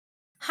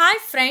Hi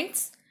friends,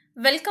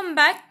 welcome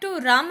back to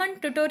Raman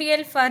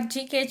Tutorial for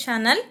GK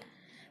channel.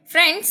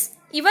 Friends,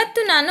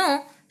 ಇವತ್ತು ನಾನು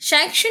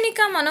ಶೈಕ್ಷಣಿಕ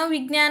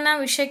ಮನೋವಿಜ್ಞಾನ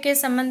ವಿಷಯಕ್ಕೆ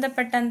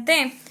ಸಂಬಂಧಪಟ್ಟಂತೆ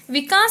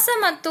ವಿಕಾಸ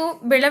ಮತ್ತು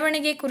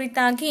ಬೆಳವಣಿಗೆ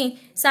ಕುರಿತಾಗಿ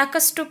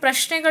ಸಾಕಷ್ಟು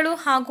ಪ್ರಶ್ನೆಗಳು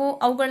ಹಾಗೂ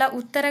ಅವುಗಳ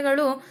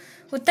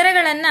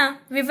ಉತ್ತರಗಳನ್ನು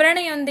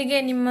ವಿವರಣೆಯೊಂದಿಗೆ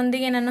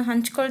ನಿಮ್ಮೊಂದಿಗೆ ನಾನು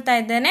ಹಂಚಿಕೊಳ್ತಾ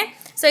ಇದ್ದೇನೆ.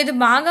 ಸೊ ಇದು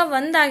ಭಾಗ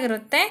 1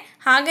 ಆಗಿರುತ್ತೆ.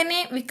 ಹಾಗೆಯೇ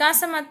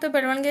ವಿಕಾಸ ಮತ್ತು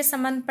ಬೆಳವಣಿಗೆ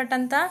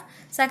ಸಂಬಂಧಪಟ್ಟಂತ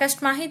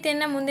ಸಾಕಷ್ಟು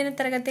ಮಾಹಿತಿಯನ್ನು ಮುಂದಿನ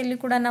ತರಗತಿಯಲ್ಲಿ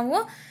ಕೂಡ ನಾವು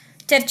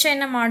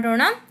ಚರ್ಚೆಯನ್ನು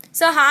ಮಾಡೋಣ.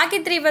 ಸೊ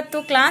ಹಾಗಿದ್ರೆ ಇವತ್ತು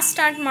ಕ್ಲಾಸ್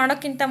ಸ್ಟಾರ್ಟ್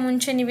ಮಾಡೋಕ್ಕಿಂತ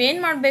ಮುಂಚೆ ನೀವೇನು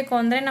ಮಾಡಬೇಕು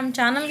ಅಂದರೆ ನಮ್ಮ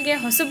ಚಾನಲ್ಗೆ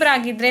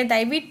ಹೊಸಬರಾಗಿದ್ದರೆ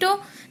ದಯವಿಟ್ಟು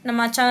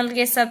ನಮ್ಮ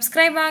ಚಾನಲ್ಗೆ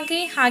ಸಬ್ಸ್ಕ್ರೈಬ್ ಆಗಿ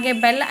ಹಾಗೆ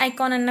ಬೆಲ್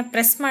ಐಕಾನನ್ನು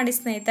ಪ್ರೆಸ್ ಮಾಡಿ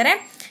ಸ್ನೇಹಿತರೆ.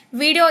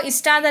 ವಿಡಿಯೋ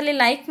ಇಷ್ಟ ಆದಲ್ಲಿ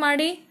ಲೈಕ್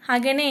ಮಾಡಿ,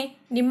 ಹಾಗೆಯೇ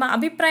ನಿಮ್ಮ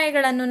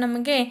ಅಭಿಪ್ರಾಯಗಳನ್ನು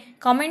ನಮಗೆ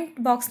ಕಾಮೆಂಟ್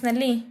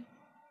ಬಾಕ್ಸ್ನಲ್ಲಿ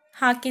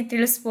ಹಾಕಿ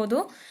ತಿಳಿಸ್ಬೋದು.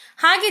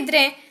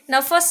 ಹಾಗಿದ್ರೆ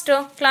ನಾವು ಫಸ್ಟು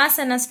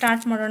ಕ್ಲಾಸನ್ನು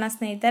ಸ್ಟಾರ್ಟ್ ಮಾಡೋಣ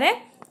ಸ್ನೇಹಿತರೆ.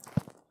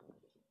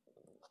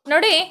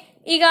 ನೋಡಿ,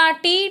 ಈಗ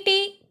ಟಿ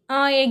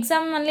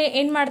ಎಕ್ಸಾಮಲ್ಲಿ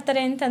ಏನು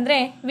ಮಾಡ್ತಾರೆ ಅಂತಂದರೆ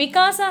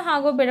ವಿಕಾಸ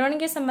ಹಾಗೂ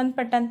ಬೆಳವಣಿಗೆ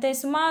ಸಂಬಂಧಪಟ್ಟಂತೆ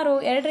ಸುಮಾರು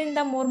 2ರಿಂದ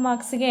 3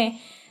 ಮಾರ್ಕ್ಸ್ಗೆ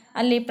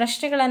ಅಲ್ಲಿ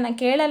ಪ್ರಶ್ನೆಗಳನ್ನು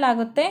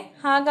ಕೇಳಲಾಗುತ್ತೆ.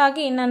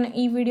 ಹಾಗಾಗಿ ನಾನು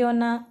ಈ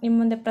ವಿಡಿಯೋನ ನಿಮ್ಮ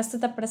ಮುಂದೆ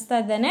ಪ್ರಸ್ತುತಪಡಿಸ್ತಾ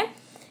ಇದ್ದೇನೆ.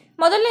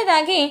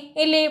 ಮೊದಲನೇದಾಗಿ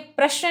ಇಲ್ಲಿ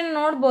ಪ್ರಶ್ನೆ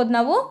ನೋಡ್ಬೋದು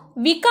ನಾವು,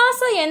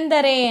 ವಿಕಾಸ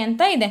ಎಂದರೆ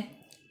ಅಂತ ಇದೆ.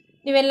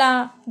 ನೀವೆಲ್ಲ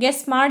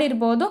ಗೆಸ್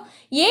ಮಾಡಿರ್ಬೋದು.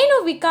 ಏನು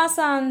ವಿಕಾಸ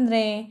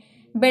ಅಂದರೆ?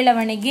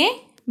 ಬೆಳವಣಿಗೆ,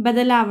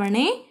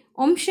 ಬದಲಾವಣೆ,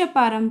 ವಂಶ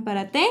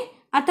ಪಾರಂಪರತೆ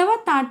ಅಥವಾ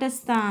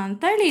ತಾಟಸ್ಥ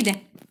ಅಂತ ಹೇಳಿದೆ.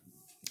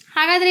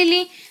 ಹಾಗಾದರೆ ಇಲ್ಲಿ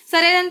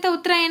ಸರಿಯಾದಂಥ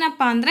ಉತ್ತರ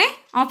ಏನಪ್ಪ ಅಂದರೆ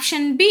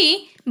ಆಪ್ಷನ್ ಬಿ,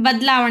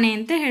 ಬದಲಾವಣೆ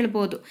ಅಂತ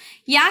ಹೇಳ್ಬೋದು.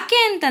 ಯಾಕೆ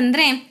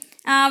ಅಂತಂದರೆ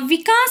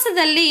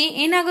ವಿಕಾಸದಲ್ಲಿ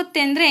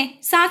ಏನಾಗುತ್ತೆ ಅಂದರೆ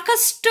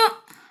ಸಾಕಷ್ಟು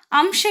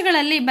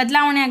ಅಂಶಗಳಲ್ಲಿ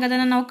ಬದಲಾವಣೆ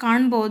ಆಗೋದನ್ನು ನಾವು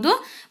ಕಾಣ್ಬೋದು.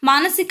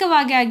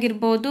 ಮಾನಸಿಕವಾಗಿ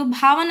ಆಗಿರ್ಬೋದು,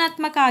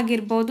 ಭಾವನಾತ್ಮಕ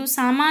ಆಗಿರ್ಬೋದು,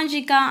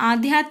 ಸಾಮಾಜಿಕ,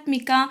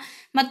 ಆಧ್ಯಾತ್ಮಿಕ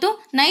ಮತ್ತು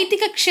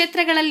ನೈತಿಕ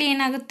ಕ್ಷೇತ್ರಗಳಲ್ಲಿ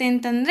ಏನಾಗುತ್ತೆ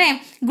ಅಂತಂದರೆ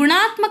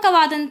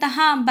ಗುಣಾತ್ಮಕವಾದಂತಹ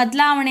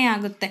ಬದಲಾವಣೆ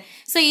ಆಗುತ್ತೆ.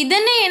 ಸೊ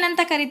ಇದನ್ನೇ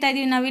ಏನಂತ ಕರಿತಾ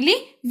ಇದ್ದೀವಿ ನಾವಿಲ್ಲಿ?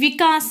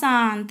 ವಿಕಾಸ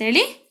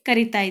ಅಂತೇಳಿ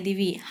ಕರಿತಾ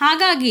ಇದ್ದೀವಿ.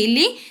 ಹಾಗಾಗಿ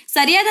ಇಲ್ಲಿ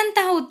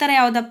ಸರಿಯಾದಂತಹ ಉತ್ತರ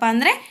ಯಾವುದಪ್ಪ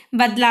ಅಂದರೆ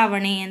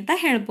ಬದಲಾವಣೆ ಅಂತ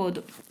ಹೇಳ್ಬೋದು.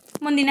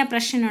 ಮುಂದಿನ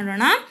ಪ್ರಶ್ನೆ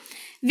ನೋಡೋಣ.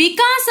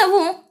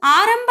 ವಿಕಾಸವು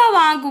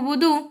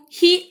ಆರಂಭವಾಗುವುದು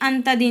ಈ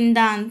ಹಂತದಿಂದ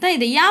ಅಂತ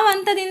ಇದೆ. ಯಾವ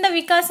ಹಂತದಿಂದ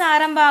ವಿಕಾಸ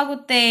ಆರಂಭ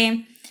ಆಗುತ್ತೆ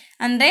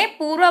ಅಂದರೆ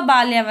ಪೂರ್ವ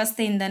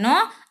ಬಾಲ್ಯಾವಸ್ಥೆಯಿಂದನೋ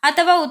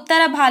ಅಥವಾ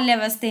ಉತ್ತರ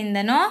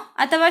ಬಾಲ್ಯಾವಸ್ಥೆಯಿಂದನೋ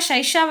ಅಥವಾ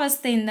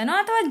ಶೈಶಾವಸ್ಥೆಯಿಂದನೋ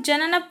ಅಥವಾ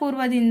ಜನನ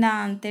ಪೂರ್ವದಿಂದ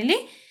ಅಂತೇಳಿ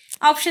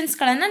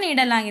ಆಪ್ಷನ್ಸ್ಗಳನ್ನು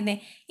ನೀಡಲಾಗಿದೆ.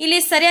 ಇಲ್ಲಿ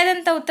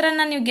ಸರಿಯಾದಂಥ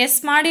ಉತ್ತರನ ನೀವು ಗೆಸ್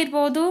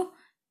ಮಾಡಿರ್ಬೋದು.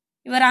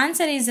 Your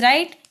answer is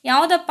right.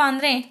 ಯಾವುದಪ್ಪ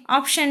ಅಂದರೆ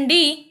ಆಪ್ಷನ್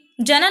ಡಿ,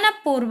 ಜನನ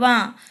ಪೂರ್ವ.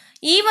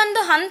 ಈ ಒಂದು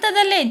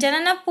ಹಂತದಲ್ಲೇ,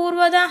 ಜನನ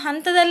ಪೂರ್ವದ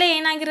ಹಂತದಲ್ಲೇ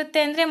ಏನಾಗಿರುತ್ತೆ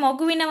ಅಂದರೆ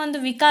ಮಗುವಿನ ಒಂದು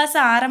ವಿಕಾಸ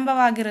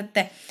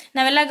ಆರಂಭವಾಗಿರುತ್ತೆ.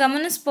 ನಾವೆಲ್ಲ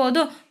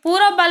ಗಮನಿಸ್ಬೋದು,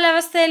 ಪೂರ್ವ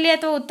ಬಾಲ್ಯಾವಸ್ಥೆಯಲ್ಲಿ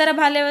ಅಥವಾ ಉತ್ತರ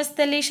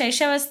ಬಾಲ್ಯಾವಸ್ಥೆಯಲ್ಲಿ,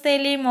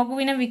 ಶೈಶಾವಸ್ಥೆಯಲ್ಲಿ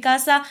ಮಗುವಿನ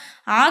ವಿಕಾಸ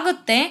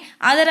ಆಗುತ್ತೆ.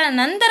 ಅದರ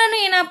ನಂತರನೂ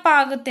ಏನಪ್ಪ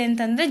ಆಗುತ್ತೆ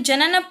ಅಂತಂದರೆ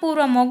ಜನನ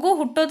ಪೂರ್ವ, ಮಗು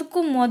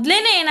ಹುಟ್ಟೋದಕ್ಕೂ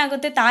ಮೊದಲೇ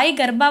ಏನಾಗುತ್ತೆ, ತಾಯಿ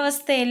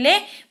ಗರ್ಭಾವಸ್ಥೆಯಲ್ಲೇ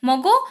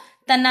ಮಗು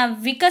ತನ್ನ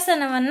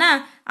ವಿಕಸನವನ್ನು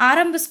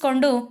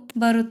ಆರಂಭಿಸ್ಕೊಂಡು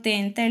ಬರುತ್ತೆ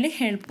ಅಂತೇಳಿ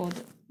ಹೇಳ್ಬೋದು.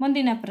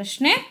 ಮುಂದಿನ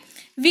ಪ್ರಶ್ನೆ,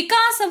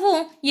 ವಿಕಾಸವು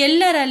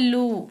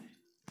ಎಲ್ಲರಲ್ಲೂ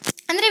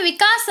ಅಂದರೆ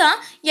ವಿಕಾಸ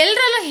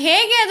ಎಲ್ಲರಲ್ಲೂ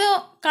ಹೇಗೆ ಅದು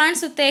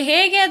ಕಾಣಿಸುತ್ತೆ,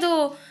 ಹೇಗೆ ಅದು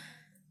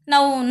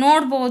ನಾವು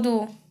ನೋಡ್ಬೋದು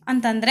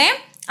ಅಂತಂದರೆ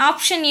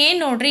ಆಪ್ಷನ್ ಎ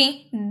ನೋಡ್ರಿ,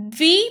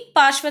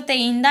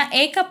 ದ್ವಿಪಾರ್ಶ್ವತೆಯಿಂದ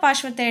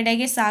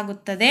ಏಕಪಾರ್ಶ್ವತೆಯೆಡೆಗೆ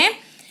ಸಾಗುತ್ತದೆ.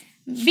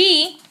 ಬಿ,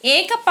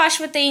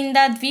 ಏಕಪಾರ್ಶ್ವತೆಯಿಂದ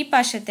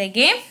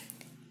ದ್ವಿಪಾರ್ಶ್ವತೆಗೆ.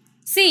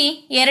 ಸಿ,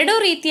 ಎರಡೂ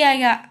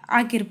ರೀತಿಯಾಗಿ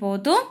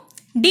ಆಗಿರ್ಬೋದು.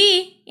 ಡಿ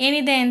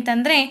ಏನಿದೆ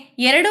ಅಂತಂದರೆ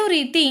ಎರಡೂ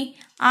ರೀತಿ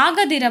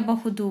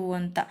ಆಗದಿರಬಹುದು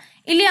ಅಂತ.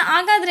 ಇಲ್ಲಿ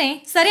ಹಾಗಾದರೆ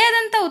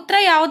ಸರಿಯಾದಂಥ ಉತ್ತರ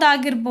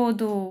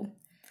ಯಾವುದಾಗಿರ್ಬೋದು?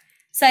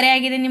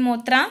 ಸರಿಯಾಗಿದೆ ನಿಮ್ಮ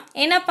ಉತ್ತರ.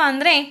 ಏನಪ್ಪ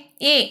ಅಂದರೆ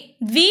ಎ,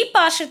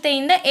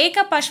 ದ್ವಿಪಾರ್ಶ್ವತೆಯಿಂದ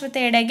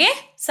ಏಕಪಾರ್ಶ್ವತೆಯೆಡೆಗೆ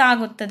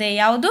ಸಾಗುತ್ತದೆ.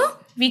 ಯಾವುದು?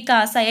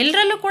 ವಿಕಾಸ.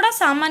 ಎಲ್ಲರಲ್ಲೂ ಕೂಡ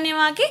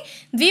ಸಾಮಾನ್ಯವಾಗಿ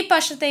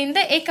ದ್ವಿಪಾರ್ಶ್ವತೆಯಿಂದ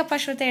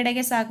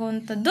ಏಕಪಾರ್ಶ್ವತೆಯೆಡೆಗೆ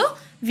ಸಾಗುವಂಥದ್ದು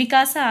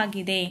ವಿಕಾಸ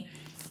ಆಗಿದೆ.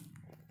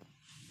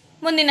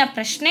 ಮುಂದಿನ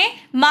ಪ್ರಶ್ನೆ,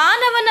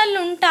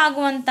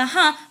 ಮಾನವನಲ್ಲುಂಟಾಗುವಂತಹ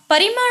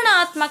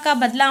ಪರಿಮಾಣಾತ್ಮಕ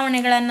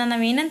ಬದಲಾವಣೆಗಳನ್ನು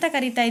ನಾವೇನಂತ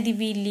ಕರಿತಾ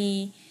ಇದ್ದೀವಿ ಇಲ್ಲಿ?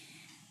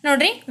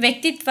 ನೋಡ್ರಿ,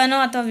 ವ್ಯಕ್ತಿತ್ವನೋ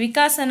ಅಥವಾ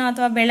ವಿಕಾಸನೋ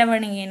ಅಥವಾ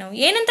ಬೆಳವಣಿಗೆನೋ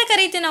ಏನಂತ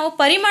ಕರಿತೀವಿ ನಾವು?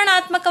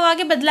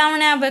 ಪರಿಮಾಣಾತ್ಮಕವಾಗಿ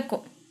ಬದಲಾವಣೆ ಆಗಬೇಕು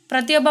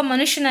ಪ್ರತಿಯೊಬ್ಬ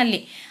ಮನುಷ್ಯನಲ್ಲಿ.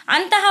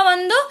 ಅಂತಹ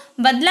ಒಂದು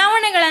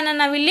ಬದಲಾವಣೆಗಳನ್ನು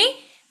ನಾವಿಲ್ಲಿ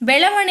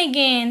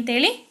ಬೆಳವಣಿಗೆ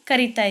ಅಂತೇಳಿ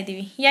ಕರಿತಾ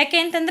ಇದ್ದೀವಿ. ಯಾಕೆ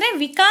ಅಂತಂದರೆ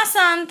ವಿಕಾಸ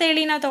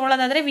ಅಂತೇಳಿ ನಾವು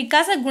ತಗೊಳ್ಳೋದಾದರೆ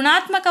ವಿಕಾಸ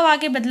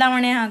ಗುಣಾತ್ಮಕವಾಗಿ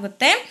ಬದಲಾವಣೆ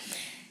ಆಗುತ್ತೆ.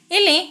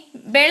 ಇಲ್ಲಿ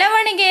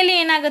ಬೆಳವಣಿಗೆಯಲ್ಲಿ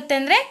ಏನಾಗುತ್ತೆ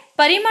ಅಂದರೆ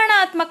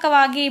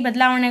ಪರಿಮಾಣಾತ್ಮಕವಾಗಿ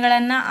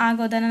ಬದಲಾವಣೆಗಳನ್ನು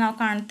ಆಗೋದನ್ನು ನಾವು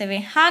ಕಾಣ್ತೇವೆ.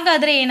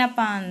 ಹಾಗಾದರೆ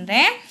ಏನಪ್ಪ ಅಂದರೆ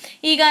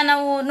ಈಗ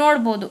ನಾವು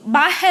ನೋಡ್ಬೋದು,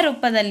 ಬಾಹ್ಯ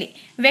ರೂಪದಲ್ಲಿ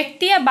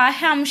ವ್ಯಕ್ತಿಯ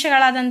ಬಾಹ್ಯ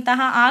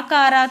ಅಂಶಗಳಾದಂತಹ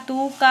ಆಕಾರ,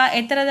 ತೂಕ,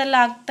 ಎತ್ತರದಲ್ಲಿ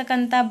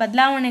ಆಗ್ತಕ್ಕಂಥ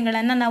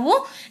ಬದಲಾವಣೆಗಳನ್ನು ನಾವು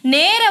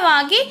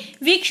ನೇರವಾಗಿ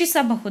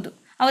ವೀಕ್ಷಿಸಬಹುದು.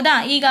 ಹೌದಾ?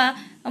 ಈಗ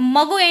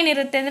ಮಗು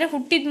ಏನಿರುತ್ತೆ ಅಂದರೆ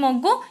ಹುಟ್ಟಿದ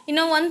ಮಗು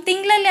ಇನ್ನು 1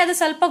 ತಿಂಗಳಲ್ಲಿ ಅದು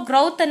ಸ್ವಲ್ಪ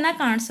ಗ್ರೌತನ್ನು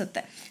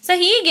ಕಾಣಿಸುತ್ತೆ. ಸೊ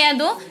ಹೀಗೆ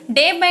ಅದು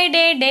ಡೇ ಬೈ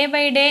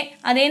ಡೇ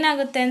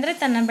ಅದೇನಾಗುತ್ತೆ ಅಂದರೆ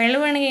ತನ್ನ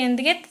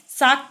ಬೆಳವಣಿಗೆಯೊಂದಿಗೆ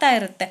ಸಾಕ್ತಾ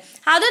ಇರುತ್ತೆ.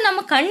 ಅದು ನಮ್ಮ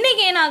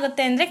ಕಣ್ಣಿಗೆ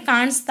ಏನಾಗುತ್ತೆ ಅಂದರೆ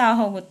ಕಾಣಿಸ್ತಾ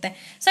ಹೋಗುತ್ತೆ.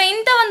 ಸೊ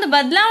ಇಂಥ ಒಂದು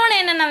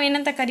ಬದಲಾವಣೆಯನ್ನು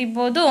ನಾವೇನಂತ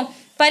ಕರಿಬೋದು?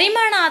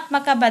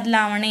 ಪರಿಮಾಣಾತ್ಮಕ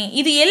ಬದಲಾವಣೆ.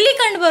 ಇದು ಎಲ್ಲಿ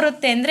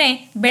ಕಂಡುಬರುತ್ತೆ ಅಂದರೆ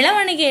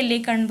ಬೆಳವಣಿಗೆಯಲ್ಲಿ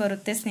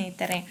ಕಂಡುಬರುತ್ತೆ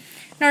ಸ್ನೇಹಿತರೆ.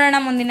 ನೋಡೋಣ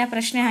ಮುಂದಿನ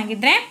ಪ್ರಶ್ನೆ.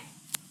 ಹಾಗಿದ್ರೆ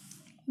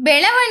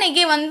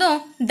ಬೆಳವಣಿಗೆ ಒಂದು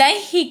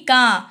ದೈಹಿಕ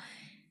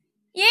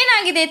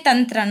ಏನಾಗಿದೆ,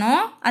 ತಂತ್ರನೋ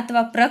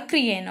ಅಥವಾ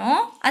ಪ್ರಕ್ರಿಯೆನೋ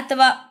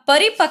ಅಥವಾ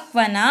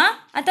ಪರಿಪಕ್ವನ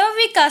ಅಥವಾ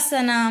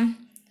ವಿಕಾಸನ?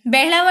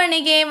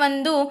 ಬೆಳವಣಿಗೆ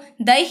ಒಂದು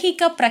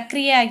ದೈಹಿಕ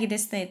ಪ್ರಕ್ರಿಯೆ ಆಗಿದೆ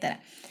ಸ್ನೇಹಿತರೆ.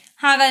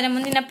 ಹಾಗಾದರೆ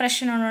ಮುಂದಿನ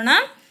ಪ್ರಶ್ನೆ ನೋಡೋಣ.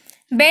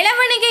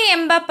 ಬೆಳವಣಿಗೆ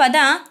ಎಂಬ ಪದ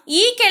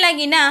ಈ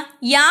ಕೆಳಗಿನ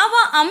ಯಾವ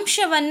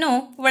ಅಂಶವನ್ನು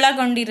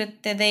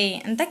ಒಳಗೊಂಡಿರುತ್ತದೆ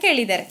ಅಂತ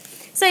ಕೇಳಿದ್ದಾರೆ.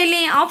 ಸೊ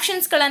ಇಲ್ಲಿ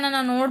ಆಪ್ಷನ್ಸ್ಗಳನ್ನು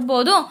ನಾವು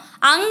ನೋಡ್ಬೋದು.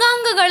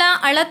 ಅಂಗಾಂಗಗಳ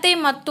ಅಳತೆ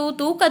ಮತ್ತು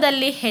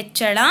ತೂಕದಲ್ಲಿ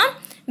ಹೆಚ್ಚಳ,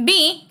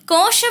 ಬಿ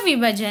ಕೋಶ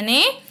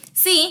ವಿಭಜನೆ,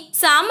 ಸಿ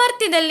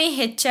ಸಾಮರ್ಥ್ಯದಲ್ಲಿ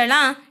ಹೆಚ್ಚಳ,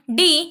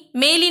 ಡಿ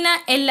ಮೇಲಿನ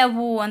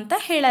ಎಲ್ಲವೂ ಅಂತ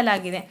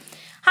ಹೇಳಲಾಗಿದೆ.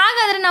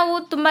 ಹಾಗಾದರೆ ನಾವು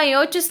ತುಂಬ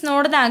ಯೋಚಿಸಿ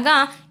ನೋಡಿದಾಗ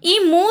ಈ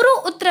 3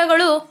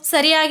 ಉತ್ತರಗಳು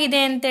ಸರಿಯಾಗಿದೆ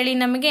ಅಂತೇಳಿ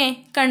ನಮಗೆ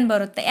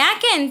ಕಂಡುಬರುತ್ತೆ.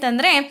 ಯಾಕೆ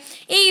ಅಂತಂದರೆ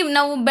ಈ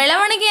ನಾವು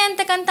ಬೆಳವಣಿಗೆ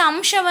ಅಂತಕ್ಕಂಥ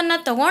ಅಂಶವನ್ನು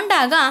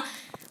ತಗೊಂಡಾಗ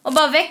ಒಬ್ಬ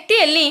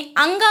ವ್ಯಕ್ತಿಯಲ್ಲಿ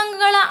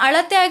ಅಂಗಾಂಗಗಳ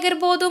ಅಳತೆ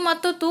ಆಗಿರ್ಬೋದು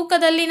ಮತ್ತು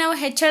ತೂಕದಲ್ಲಿ ನಾವು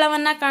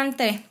ಹೆಚ್ಚಳವನ್ನು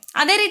ಕಾಣ್ತೇವೆ.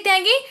 ಅದೇ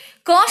ರೀತಿಯಾಗಿ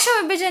ಕೋಶ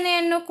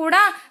ವಿಭಜನೆಯನ್ನು ಕೂಡ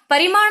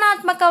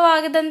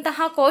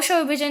ಪರಿಮಾಣಾತ್ಮಕವಾದಂತಹ ಕೋಶ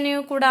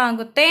ವಿಭಜನೆಯೂ ಕೂಡ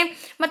ಆಗುತ್ತೆ.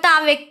 ಮತ್ತು ಆ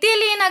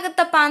ವ್ಯಕ್ತಿಯಲ್ಲಿ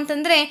ಏನಾಗುತ್ತಪ್ಪ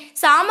ಅಂತಂದರೆ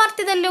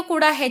ಸಾಮರ್ಥ್ಯದಲ್ಲೂ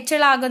ಕೂಡ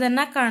ಹೆಚ್ಚಳ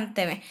ಆಗೋದನ್ನು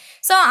ಕಾಣ್ತೇವೆ.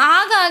 ಸೊ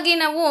ಹಾಗಾಗಿ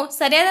ನಾವು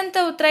ಸರಿಯಾದಂಥ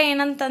ಉತ್ತರ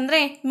ಏನಂತಂದರೆ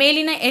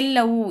ಮೇಲಿನ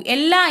ಎಲ್ಲವೂ,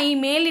 ಎಲ್ಲ ಈ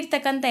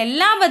ಮೇಲಿರ್ತಕ್ಕಂಥ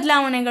ಎಲ್ಲ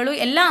ಬದಲಾವಣೆಗಳು,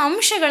 ಎಲ್ಲ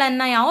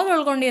ಅಂಶಗಳನ್ನು ಯಾವುದು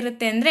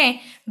ಒಳಗೊಂಡಿರುತ್ತೆ ಅಂದರೆ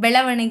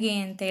ಬೆಳವಣಿಗೆ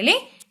ಅಂತೇಳಿ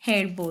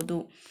ಹೇಳ್ಬೋದು.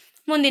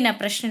 ಮುಂದಿನ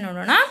ಪ್ರಶ್ನೆ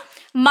ನೋಡೋಣ.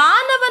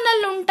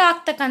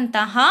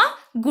 ಮಾನವನಲ್ಲುಂಟಾಗ್ತಕ್ಕಂತಹ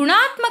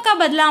ಗುಣಾತ್ಮಕ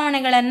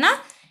ಬದಲಾವಣೆಗಳನ್ನು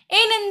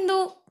ಏನೆಂದು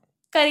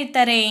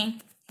ಕರೀತಾರೆ?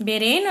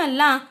 ಬೇರೇನೂ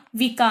ಅಲ್ಲ,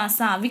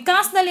 ವಿಕಾಸ.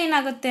 ವಿಕಾಸದಲ್ಲಿ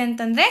ಏನಾಗುತ್ತೆ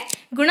ಅಂತಂದರೆ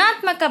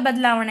ಗುಣಾತ್ಮಕ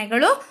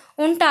ಬದಲಾವಣೆಗಳು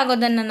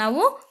ಉಂಟಾಗೋದನ್ನು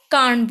ನಾವು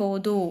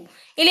ಕಾಣ್ಬೋದು.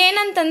 ಇಲ್ಲಿ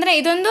ಏನಂತಂದರೆ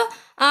ಇದೊಂದು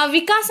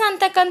ವಿಕಾಸ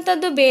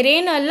ಅಂತಕ್ಕಂಥದ್ದು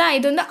ಬೇರೇನೂ ಅಲ್ಲ,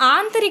 ಇದೊಂದು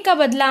ಆಂತರಿಕ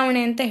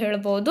ಬದಲಾವಣೆ ಅಂತ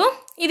ಹೇಳ್ಬೋದು.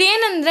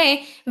 ಇದೇನೆಂದರೆ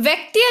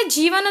ವ್ಯಕ್ತಿಯ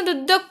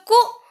ಜೀವನದುದ್ದಕ್ಕೂ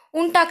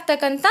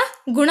ಉಂಟಾಗ್ತಕ್ಕಂಥ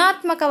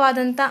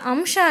ಗುಣಾತ್ಮಕವಾದಂಥ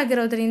ಅಂಶ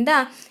ಆಗಿರೋದ್ರಿಂದ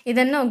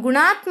ಇದನ್ನು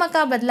ಗುಣಾತ್ಮಕ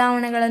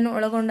ಬದಲಾವಣೆಗಳನ್ನು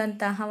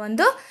ಒಳಗೊಂಡಂತಹ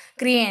ಒಂದು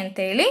ಕ್ರಿಯೆ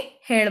ಅಂತೇಳಿ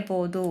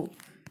ಹೇಳ್ಬೋದು.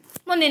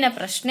 ಮುಂದಿನ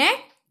ಪ್ರಶ್ನೆ.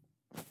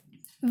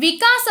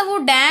 ವಿಕಾಸವು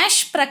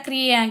ಡ್ಯಾಶ್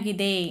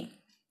ಪ್ರಕ್ರಿಯೆಯಾಗಿದೆ.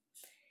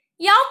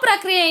 ಯಾವ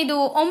ಪ್ರಕ್ರಿಯೆ ಇದು?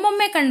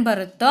 ಒಮ್ಮೊಮ್ಮೆ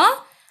ಕಂಡುಬರುತ್ತೋ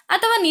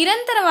ಅಥವಾ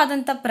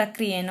ನಿರಂತರವಾದಂಥ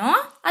ಪ್ರಕ್ರಿಯೆನೋ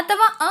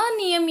ಅಥವಾ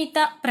ಅನಿಯಮಿತ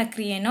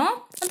ಪ್ರಕ್ರಿಯೆನೋ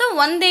ಅಥವಾ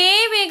ಒಂದೇ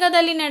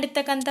ವೇಗದಲ್ಲಿ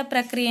ನಡೀತಕ್ಕಂಥ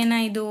ಪ್ರಕ್ರಿಯೆನ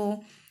ಇದು?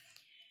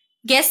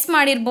 ಗೆಸ್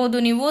ಮಾಡಿರ್ಬೋದು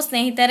ನೀವು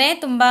ಸ್ನೇಹಿತರೆ,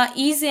 ತುಂಬ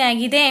ಈಸಿ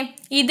ಆಗಿದೆ.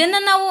 ಇದನ್ನು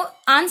ನಾವು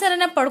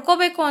ಆನ್ಸರನ್ನು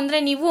ಪಡ್ಕೋಬೇಕು ಅಂದರೆ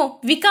ನೀವು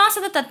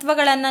ವಿಕಾಸದ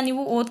ತತ್ವಗಳನ್ನು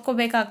ನೀವು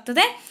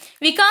ಓದ್ಕೋಬೇಕಾಗ್ತದೆ.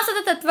 ವಿಕಾಸದ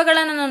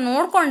ತತ್ವಗಳನ್ನು ನಾವು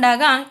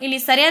ನೋಡಿಕೊಂಡಾಗ ಇಲ್ಲಿ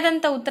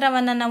ಸರಿಯಾದಂಥ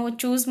ಉತ್ತರವನ್ನು ನಾವು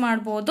ಚೂಸ್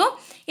ಮಾಡ್ಬೋದು.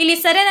 ಇಲ್ಲಿ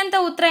ಸರಿಯಾದಂಥ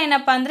ಉತ್ತರ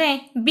ಏನಪ್ಪ ಅಂದರೆ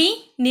ಬಿ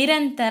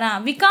ನಿರಂತರ.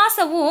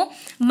 ವಿಕಾಸವು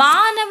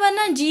ಮಾನವನ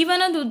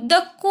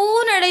ಜೀವನದುದ್ದಕ್ಕೂ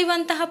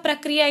ನಡೆಯುವಂತಹ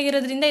ಪ್ರಕ್ರಿಯೆ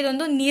ಆಗಿರೋದ್ರಿಂದ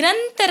ಇದೊಂದು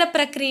ನಿರಂತರ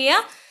ಪ್ರಕ್ರಿಯೆ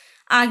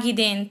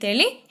ಆಗಿದೆ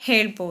ಅಂತೇಳಿ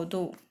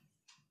ಹೇಳ್ಬೋದು.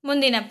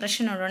 ಮುಂದಿನ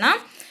ಪ್ರಶ್ನೆ ನೋಡೋಣ.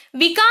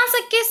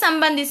 ವಿಕಾಸಕ್ಕೆ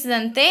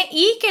ಸಂಬಂಧಿಸಿದಂತೆ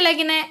ಈ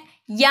ಕೆಳಗಿನ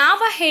ಯಾವ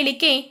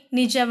ಹೇಳಿಕೆ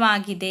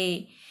ನಿಜವಾಗಿದೆ?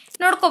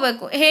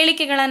 ನೋಡ್ಕೋಬೇಕು.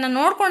 ಹೇಳಿಕೆಗಳನ್ನು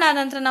ನೋಡ್ಕೊಂಡಾದ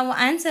ನಂತರ ನಾವು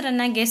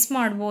ಆನ್ಸರನ್ನು ಗೆಸ್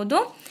ಮಾಡ್ಬೋದು.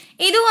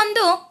 ಇದು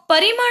ಒಂದು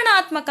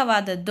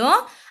ಪರಿಮಾಣಾತ್ಮಕವಾದದ್ದು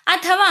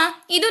ಅಥವಾ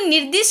ಇದು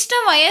ನಿರ್ದಿಷ್ಟ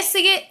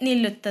ವಯಸ್ಸಿಗೆ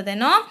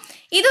ನಿಲ್ಲುತ್ತದೆನೋ,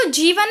 ಇದು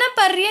ಜೀವನ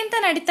ಪರ್ಯಂತ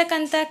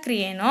ನಡೀತಕ್ಕಂಥ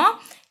ಕ್ರಿಯೆನೋ,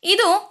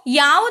 ಇದು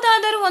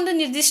ಯಾವುದಾದರೂ ಒಂದು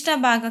ನಿರ್ದಿಷ್ಟ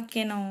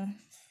ಭಾಗಕ್ಕೇನೋ?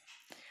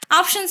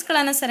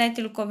 ಆಪ್ಷನ್ಸ್ಗಳನ್ನು ಸರಿಯಾಗಿ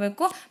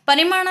ತಿಳ್ಕೋಬೇಕು.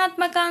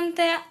 ಪರಿಮಾಣಾತ್ಮಕ ಅಂತ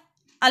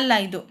ಅಲ್ಲ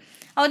ಇದು,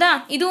 ಹೌದಾ?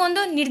 ಇದು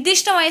ಒಂದು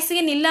ನಿರ್ದಿಷ್ಟ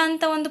ವಯಸ್ಸಿಗೆ ನಿಲ್ಲ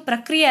ಅಂತ ಒಂದು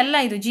ಪ್ರಕ್ರಿಯೆ ಅಲ್ಲ,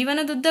 ಇದು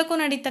ಜೀವನದುದ್ದಕ್ಕೂ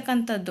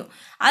ನಡೀತಕ್ಕಂಥದ್ದು.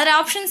 ಆದರೆ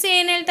ಆಪ್ಷನ್ಸ್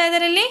ಏನು ಹೇಳ್ತಾ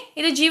ಇದ್ದಾರೆ ಇಲ್ಲಿ?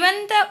 ಇದು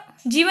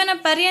ಜೀವನ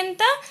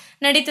ಪರ್ಯಂತ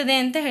ನಡೀತದೆ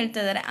ಅಂತ ಹೇಳ್ತಾ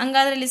ಇದ್ದಾರೆ.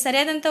 ಹಂಗಾದ್ರೆ ಇಲ್ಲಿ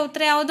ಸರಿಯಾದಂಥ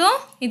ಉತ್ತರ ಯಾವುದು?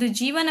 ಇದು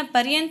ಜೀವನ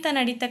ಪರ್ಯಂತ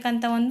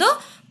ನಡೀತಕ್ಕಂಥ ಒಂದು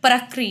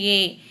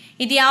ಪ್ರಕ್ರಿಯೆ.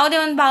 ಇದು ಯಾವುದೇ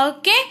ಒಂದು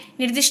ಭಾಗಕ್ಕೆ,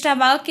 ನಿರ್ದಿಷ್ಟ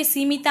ಭಾಗಕ್ಕೆ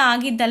ಸೀಮಿತ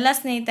ಆಗಿದ್ದಲ್ಲ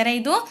ಸ್ನೇಹಿತರೆ.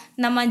 ಇದು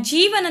ನಮ್ಮ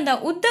ಜೀವನದ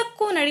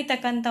ಉದ್ದಕ್ಕೂ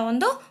ನಡೀತಕ್ಕಂಥ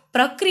ಒಂದು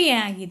ಪ್ರಕ್ರಿಯೆ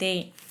ಆಗಿದೆ.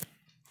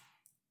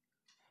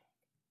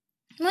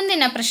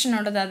 ಮುಂದಿನ ಪ್ರಶ್ನೆ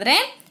ನೋಡೋದಾದ್ರೆ,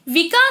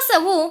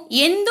 ವಿಕಾಸವು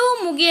ಎಂದೂ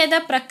ಮುಗಿಯದ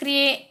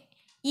ಪ್ರಕ್ರಿಯೆ.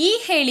 ಈ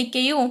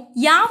ಹೇಳಿಕೆಯು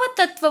ಯಾವ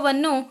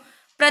ತತ್ವವನ್ನು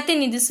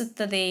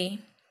ಪ್ರತಿನಿಧಿಸುತ್ತದೆ?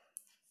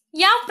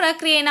 ಯಾವ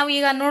ಪ್ರಕ್ರಿಯೆ? ನಾವು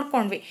ಈಗ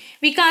ನೋಡ್ಕೊಂಡ್ವಿ.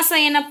 ವಿಕಾಸ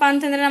ಏನಪ್ಪಾ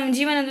ಅಂತಂದ್ರೆ ನಮ್ಮ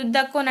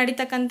ಜೀವನದುದ್ದಕ್ಕೂ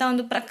ನಡೀತಕ್ಕಂಥ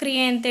ಒಂದು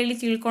ಪ್ರಕ್ರಿಯೆ ಅಂತೇಳಿ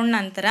ತಿಳ್ಕೊಂಡ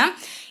ನಂತರ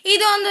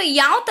ಇದು ಒಂದು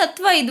ಯಾವ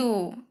ತತ್ವ ಇದು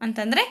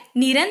ಅಂತಂದ್ರೆ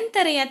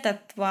ನಿರಂತರೆಯ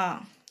ತತ್ವ.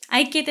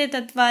 ಐಕ್ಯತೆ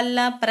ತತ್ವ ಅಲ್ಲ,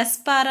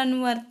 ಪರಸ್ಪರ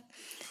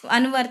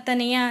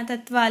ಅನುವರ್ತನೆಯ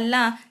ತತ್ವ ಅಲ್ಲ,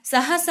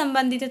 ಸಹ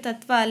ಸಂಬಂಧಿತ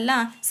ತತ್ವ ಅಲ್ಲ.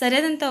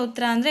 ಸರಿಯಾದಂಥ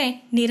ಉತ್ತರ ಅಂದರೆ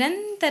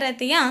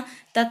ನಿರಂತರತೆಯ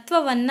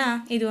ತತ್ವವನ್ನು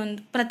ಇದು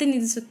ಒಂದು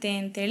ಪ್ರತಿನಿಧಿಸುತ್ತೆ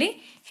ಅಂತೇಳಿ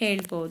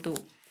ಹೇಳ್ಬೋದು.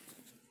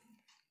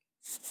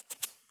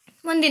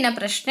 ಮುಂದಿನ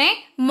ಪ್ರಶ್ನೆ.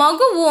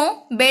 ಮಗುವು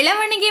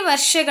ಬೆಳವಣಿಗೆ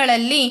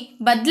ವರ್ಷಗಳಲ್ಲಿ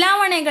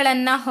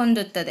ಬದಲಾವಣೆಗಳನ್ನು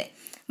ಹೊಂದುತ್ತದೆ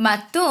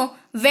ಮತ್ತು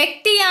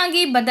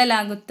ವ್ಯಕ್ತಿಯಾಗಿ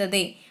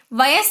ಬದಲಾಗುತ್ತದೆ.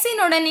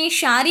 ವಯಸ್ಸಿನೊಡನೆ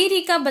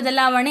ಶಾರೀರಿಕ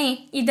ಬದಲಾವಣೆ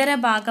ಇದರ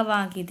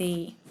ಭಾಗವಾಗಿದೆ.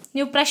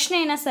 ನೀವು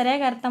ಪ್ರಶ್ನೆಯನ್ನು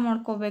ಸರಿಯಾಗಿ ಅರ್ಥ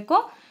ಮಾಡ್ಕೋಬೇಕು.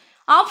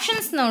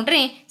 ಆಪ್ಷನ್ಸ್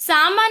ನೋಡ್ರಿ.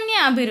 ಸಾಮಾನ್ಯ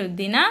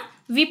ಅಭಿವೃದ್ಧಿನ,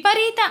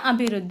 ವಿಪರೀತ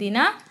ಅಭಿವೃದ್ಧಿನ,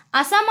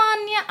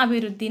 ಅಸಾಮಾನ್ಯ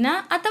ಅಭಿವೃದ್ಧಿನ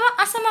ಅಥವಾ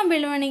ಅಸಮ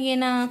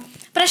ಬೆಳವಣಿಗೆನ?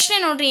 ಪ್ರಶ್ನೆ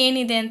ನೋಡ್ರಿ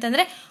ಏನಿದೆ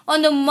ಅಂತಂದರೆ,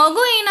 ಒಂದು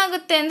ಮಗು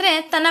ಏನಾಗುತ್ತೆ ಅಂದರೆ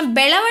ತನ್ನ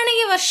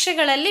ಬೆಳವಣಿಗೆ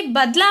ವರ್ಷಗಳಲ್ಲಿ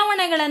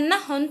ಬದಲಾವಣೆಗಳನ್ನು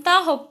ಹೊಂದ್ತಾ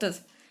ಹೋಗ್ತದೆ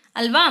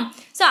ಅಲ್ವಾ?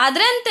 ಸೊ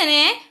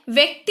ಅದರಂತೆಯೇ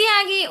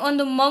ವ್ಯಕ್ತಿಯಾಗಿ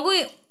ಒಂದು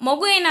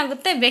ಮಗು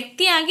ಏನಾಗುತ್ತೆ,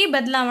 ವ್ಯಕ್ತಿಯಾಗಿ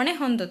ಬದಲಾವಣೆ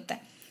ಹೊಂದುತ್ತೆ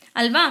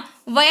ಅಲ್ವಾ?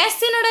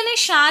 ವಯಸ್ಸಿನೊಡನೆ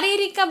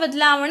ಶಾರೀರಿಕ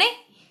ಬದಲಾವಣೆ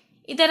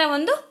ಇದರ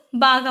ಒಂದು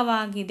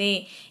ಭಾಗವಾಗಿದೆ.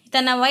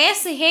 ತನ್ನ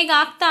ವಯಸ್ಸು ಹೇಗೆ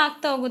ಆಗ್ತಾ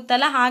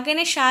ಹೋಗುತ್ತಲ್ಲ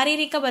ಹಾಗೇನೆ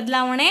ಶಾರೀರಿಕ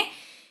ಬದಲಾವಣೆ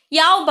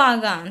ಯಾವ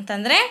ಭಾಗ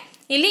ಅಂತಂದರೆ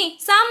ಇಲ್ಲಿ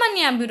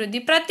ಸಾಮಾನ್ಯ ಅಭಿವೃದ್ಧಿ.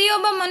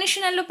 ಪ್ರತಿಯೊಬ್ಬ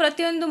ಮನುಷ್ಯನಲ್ಲೂ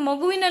ಪ್ರತಿಯೊಂದು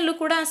ಮಗುವಿನಲ್ಲೂ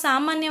ಕೂಡ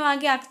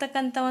ಸಾಮಾನ್ಯವಾಗಿ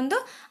ಆಗ್ತಕ್ಕಂಥ ಒಂದು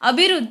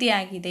ಅಭಿವೃದ್ಧಿ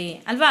ಆಗಿದೆ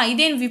ಅಲ್ವಾ.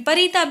 ಇದೇನು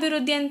ವಿಪರೀತ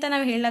ಅಭಿವೃದ್ಧಿ ಅಂತ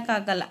ನಾವು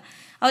ಹೇಳೋಕ್ಕಾಗಲ್ಲ,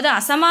 ಹೌದಾ.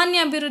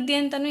 ಅಸಾಮಾನ್ಯ ಅಭಿವೃದ್ಧಿ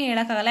ಅಂತಲೂ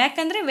ಹೇಳೋಕ್ಕಾಗಲ್ಲ.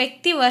 ಯಾಕಂದರೆ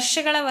ವ್ಯಕ್ತಿ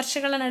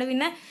ವರ್ಷಗಳ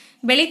ನಡುವಿನ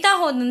ಬೆಳೀತಾ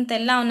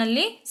ಹೋದಂತೆಲ್ಲ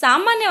ಅವನಲ್ಲಿ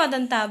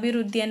ಸಾಮಾನ್ಯವಾದಂಥ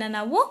ಅಭಿವೃದ್ಧಿಯನ್ನು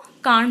ನಾವು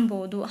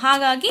ಕಾಣ್ಬೋದು.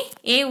 ಹಾಗಾಗಿ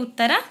ಎ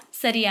ಉತ್ತರ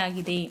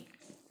ಸರಿಯಾಗಿದೆ.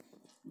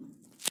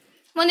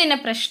 ಮುಂದಿನ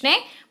ಪ್ರಶ್ನೆ,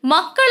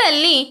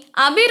 ಮಕ್ಕಳಲ್ಲಿ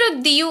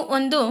ಅಭಿವೃದ್ಧಿಯು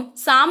ಒಂದು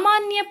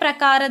ಸಾಮಾನ್ಯ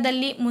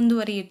ಪ್ರಕಾರದಲ್ಲಿ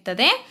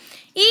ಮುಂದುವರಿಯುತ್ತದೆ.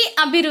 ಈ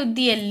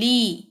ಅಭಿವೃದ್ಧಿಯಲ್ಲಿ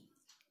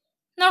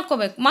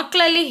ನೋಡ್ಕೋಬೇಕು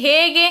ಮಕ್ಕಳಲ್ಲಿ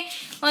ಹೇಗೆ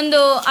ಒಂದು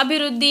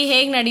ಅಭಿವೃದ್ಧಿ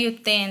ಹೇಗೆ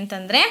ನಡೆಯುತ್ತೆ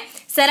ಅಂತಂದರೆ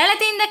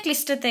ಸರಳತೆಯಿಂದ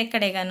ಕ್ಲಿಷ್ಟತೆ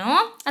ಕಡೆಗನೋ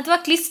ಅಥವಾ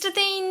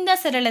ಕ್ಲಿಷ್ಟತೆಯಿಂದ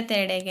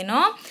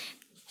ಸರಳತೆಯೆಡೆಗೇನೋ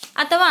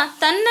ಅಥವಾ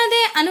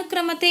ತನ್ನದೇ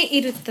ಅನುಕ್ರಮತೆ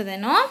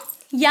ಇರುತ್ತದೇನೋ,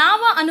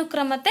 ಯಾವ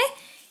ಅನುಕ್ರಮತೆ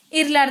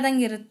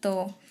ಇರಲಾರ್ದಂಗೆ ಇರುತ್ತೋ.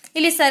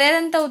 ಇಲ್ಲಿ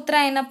ಸರಿಯಾದಂಥ ಉತ್ತರ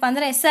ಏನಪ್ಪ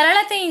ಅಂದರೆ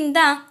ಸರಳತೆಯಿಂದ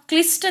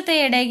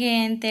ಕ್ಲಿಷ್ಟತೆಯೆಡೆಗೆ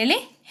ಅಂತೇಳಿ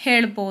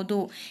ಹೇಳ್ಬೋದು.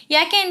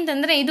 ಯಾಕೆ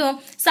ಅಂತಂದರೆ ಇದು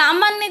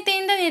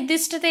ಸಾಮಾನ್ಯತೆಯಿಂದ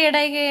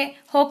ನಿರ್ದಿಷ್ಟತೆಯೆಡೆಗೆ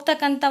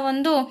ಹೋಗ್ತಕ್ಕಂಥ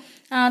ಒಂದು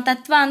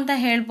ತತ್ವ ಅಂತ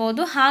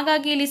ಹೇಳ್ಬೋದು.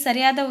 ಹಾಗಾಗಿ ಇಲ್ಲಿ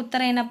ಸರಿಯಾದ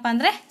ಉತ್ತರ ಏನಪ್ಪ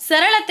ಅಂದರೆ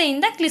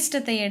ಸರಳತೆಯಿಂದ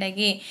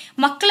ಕ್ಲಿಷ್ಟತೆಯೆಡೆಗೆ.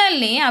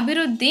 ಮಕ್ಕಳಲ್ಲಿ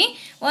ಅಭಿವೃದ್ಧಿ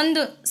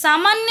ಒಂದು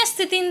ಸಾಮಾನ್ಯ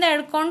ಸ್ಥಿತಿಯಿಂದ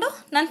ಹಿಡ್ಕೊಂಡು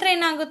ನಂತರ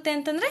ಏನಾಗುತ್ತೆ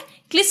ಅಂತಂದರೆ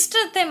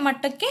ಕ್ಲಿಷ್ಟತೆ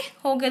ಮಟ್ಟಕ್ಕೆ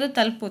ಹೋಗೋದು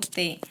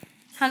ತಲುಪುತ್ತೆ.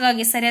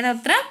 ಹಾಗಾಗಿ ಸರಿಯಾದ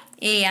ಉತ್ತರ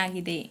ಎ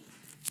ಆಗಿದೆ.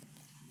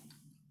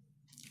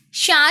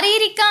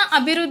 ಶಾರೀರಿಕ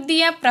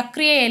ಅಭಿವೃದ್ಧಿಯ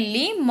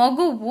ಪ್ರಕ್ರಿಯೆಯಲ್ಲಿ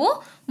ಮಗುವು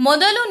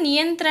ಮೊದಲು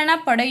ನಿಯಂತ್ರಣ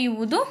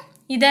ಪಡೆಯುವುದು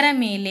ಇದರ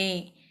ಮೇಲೆ.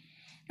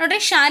 ನೋಡ್ರಿ,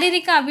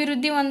 ಶಾರೀರಿಕ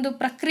ಅಭಿವೃದ್ಧಿ ಒಂದು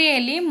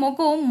ಪ್ರಕ್ರಿಯೆಯಲ್ಲಿ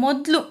ಮಗು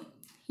ಮೊದಲು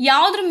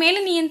ಯಾವುದ್ರ ಮೇಲೆ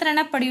ನಿಯಂತ್ರಣ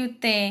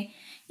ಪಡೆಯುತ್ತೆ?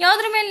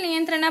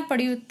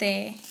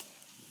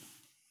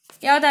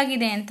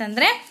 ಯಾವುದಾಗಿದೆ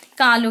ಅಂತಂದರೆ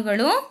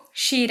ಕಾಲುಗಳು,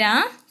 ಶಿರ,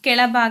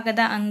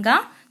 ಕೆಳಭಾಗದ ಅಂಗ,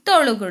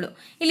 ತೋಳುಗಳು.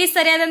 ಇಲ್ಲಿ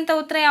ಸರಿಯಾದಂಥ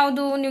ಉತ್ತರ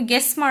ಯಾವುದು? ನೀವು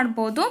ಗೆಸ್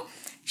ಮಾಡ್ಬೋದು.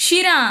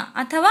 ಶಿರ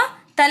ಅಥವಾ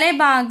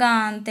ತಲೆಭಾಗ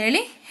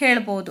ಅಂತೇಳಿ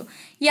ಹೇಳ್ಬೋದು.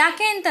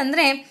 ಯಾಕೆ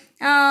ಅಂತಂದರೆ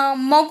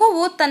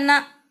ಮಗುವು ತನ್ನ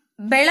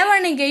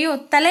ಬೆಳವಣಿಗೆಯು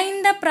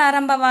ತಲೆಯಿಂದ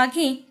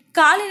ಪ್ರಾರಂಭವಾಗಿ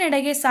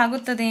ಕಾಲಿನೆಡೆಗೆ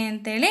ಸಾಗುತ್ತದೆ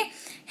ಅಂತೇಳಿ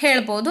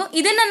ಹೇಳ್ಬೋದು.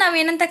 ಇದನ್ನು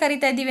ನಾವೇನಂತ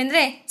ಕರಿತಾ ಇದ್ದೀವಿ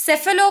ಅಂದರೆ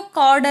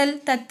ಸೆಫೆಲೋಕಾರ್ಡಲ್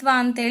ತತ್ವ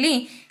ಅಂತೇಳಿ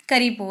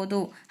ಕರಿಬೋದು.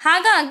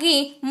 ಹಾಗಾಗಿ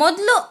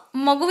ಮೊದಲು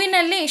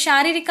ಮಗುವಿನಲ್ಲಿ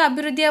ಶಾರೀರಿಕ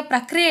ಅಭಿವೃದ್ಧಿಯ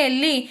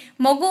ಪ್ರಕ್ರಿಯೆಯಲ್ಲಿ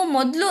ಮಗು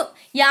ಮೊದಲು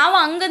ಯಾವ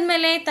ಅಂಗದ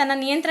ಮೇಲೆ ತನ್ನ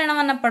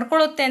ನಿಯಂತ್ರಣವನ್ನು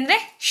ಪಡ್ಕೊಳ್ಳುತ್ತೆ ಅಂದರೆ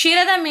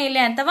ಶಿರದ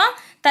ಮೇಲೆ ಅಥವಾ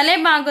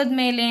ತಲೆಭಾಗದ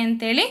ಮೇಲೆ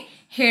ಅಂತೇಳಿ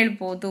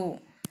ಹೇಳ್ಬೋದು.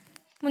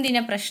 ಮುಂದಿನ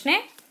ಪ್ರಶ್ನೆ,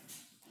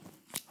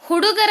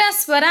 ಹುಡುಗರ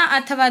ಸ್ವರ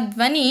ಅಥವಾ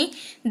ಧ್ವನಿ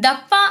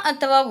ದಪ್ಪ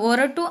ಅಥವಾ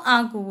ಒರಟು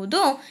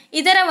ಆಗುವುದು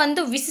ಇದರ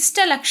ಒಂದು ವಿಶಿಷ್ಟ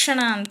ಲಕ್ಷಣ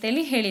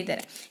ಅಂತೇಳಿ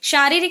ಹೇಳಿದ್ದಾರೆ.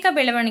 ಶಾರೀರಿಕ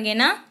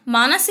ಬೆಳವಣಿಗೆನ,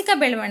 ಮಾನಸಿಕ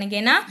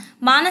ಬೆಳವಣಿಗೆನ,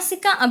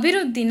 ಮಾನಸಿಕ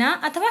ಅಭಿವೃದ್ಧಿನ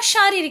ಅಥವಾ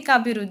ಶಾರೀರಿಕ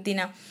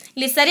ಅಭಿವೃದ್ಧಿನ?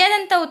 ಇಲ್ಲಿ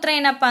ಸರಿಯಾದಂಥ ಉತ್ತರ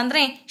ಏನಪ್ಪ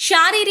ಅಂದರೆ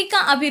ಶಾರೀರಿಕ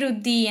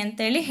ಅಭಿವೃದ್ಧಿ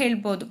ಅಂತೇಳಿ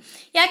ಹೇಳ್ಬೋದು.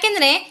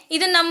 ಯಾಕೆಂದರೆ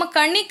ಇದು ನಮ್ಮ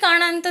ಕಣ್ಣಿಗೆ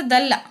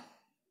ಕಾಣೋಂಥದ್ದಲ್ಲ.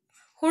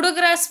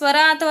 ಹುಡುಗರ ಸ್ವರ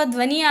ಅಥವಾ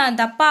ಧ್ವನಿಯ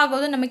ದಪ್ಪ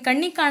ಆಗೋದು ನಮಗೆ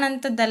ಕಣ್ಣಿಗೆ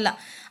ಕಾಣೋಂಥದ್ದಲ್ಲ,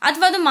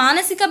 ಅಥವಾ ಅದು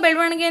ಮಾನಸಿಕ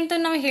ಬೆಳವಣಿಗೆ ಅಂತ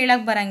ನಾವು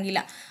ಹೇಳಕ್ಕೆ ಬರಂಗಿಲ್ಲ,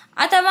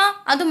 ಅಥವಾ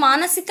ಅದು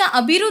ಮಾನಸಿಕ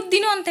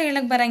ಅಭಿವೃದ್ಧಿನೂ ಅಂತ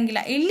ಹೇಳಕ್ಕೆ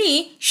ಬರಂಗಿಲ್ಲ. ಇಲ್ಲಿ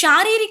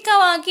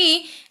ಶಾರೀರಿಕವಾಗಿ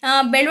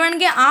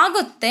ಬೆಳವಣಿಗೆ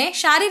ಆಗುತ್ತೆ.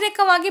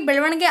 ಶಾರೀರಿಕವಾಗಿ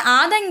ಬೆಳವಣಿಗೆ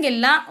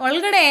ಆದಂಗೆಲ್ಲ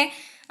ಒಳಗಡೆ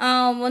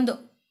ಒಂದು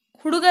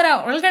ಹುಡುಗರ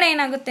ಒಳಗಡೆ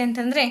ಏನಾಗುತ್ತೆ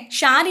ಅಂತಂದರೆ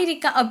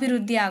ಶಾರೀರಿಕ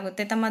ಅಭಿವೃದ್ಧಿ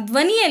ಆಗುತ್ತೆ, ತಮ್ಮ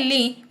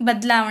ಧ್ವನಿಯಲ್ಲಿ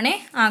ಬದಲಾವಣೆ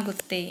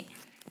ಆಗುತ್ತೆ.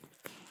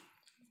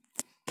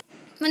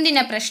 ಮುಂದಿನ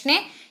ಪ್ರಶ್ನೆ,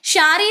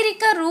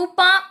 ಶಾರೀರಿಕ ರೂಪ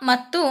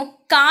ಮತ್ತು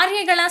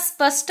ಕಾರ್ಯಗಳ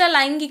ಸ್ಪಷ್ಟ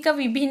ಲೈಂಗಿಕ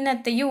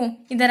ವಿಭಿನ್ನತೆಯು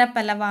ಇದರ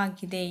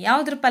ಫಲವಾಗಿದೆ.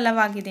 ಯಾವುದ್ರ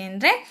ಫಲವಾಗಿದೆ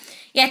ಅಂದರೆ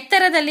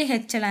ಎತ್ತರದಲ್ಲಿ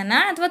ಹೆಚ್ಚಳನ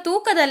ಅಥವಾ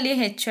ತೂಕದಲ್ಲಿ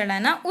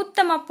ಹೆಚ್ಚಳನ,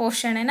 ಉತ್ತಮ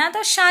ಪೋಷಣೆನ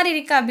ಅಥವಾ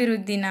ಶಾರೀರಿಕ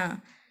ಅಭಿವೃದ್ಧಿನ?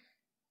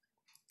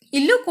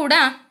 ಇಲ್ಲೂ ಕೂಡ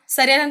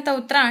ಸರಿಯಾದಂಥ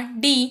ಉತ್ತರ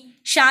ಡಿ,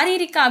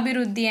 ಶಾರೀರಿಕ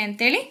ಅಭಿವೃದ್ಧಿ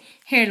ಅಂತೇಳಿ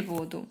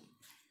ಹೇಳ್ಬೋದು.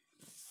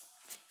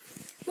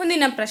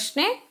 ಮುಂದಿನ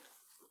ಪ್ರಶ್ನೆ,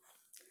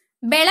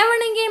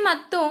 ಬೆಳವಣಿಗೆ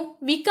ಮತ್ತು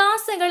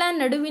ವಿಕಾಸಗಳ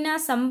ನಡುವಿನ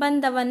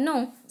ಸಂಬಂಧವನ್ನು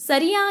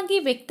ಸರಿಯಾಗಿ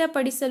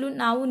ವ್ಯಕ್ತಪಡಿಸಲು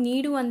ನಾವು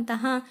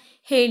ನೀಡುವಂತಹ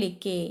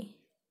ಹೇಳಿಕೆ.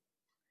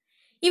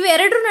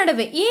 ಇವೆರಡರ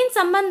ನಡುವೆ ಏನು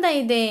ಸಂಬಂಧ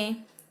ಇದೆ?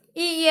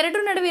 ಈ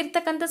ಎರಡರ ನಡುವೆ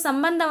ಇರ್ತಕ್ಕಂಥ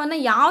ಸಂಬಂಧವನ್ನು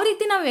ಯಾವ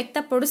ರೀತಿ ನಾವು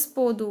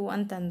ವ್ಯಕ್ತಪಡಿಸ್ಬೋದು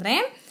ಅಂತಂದರೆ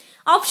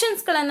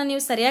ಆಪ್ಷನ್ಸ್ಗಳನ್ನು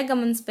ನೀವು ಸರಿಯಾಗಿ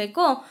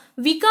ಗಮನಿಸಬೇಕು.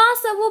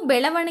 ವಿಕಾಸವು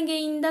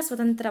ಬೆಳವಣಿಗೆಯಿಂದ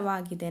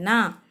ಸ್ವತಂತ್ರವಾಗಿದೆನಾ,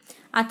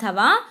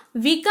 ಅಥವಾ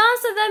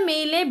ವಿಕಾಸದ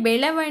ಮೇಲೆ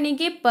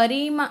ಬೆಳವಣಿಗೆ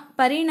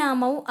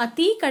ಪರಿಣಾಮವು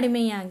ಅತಿ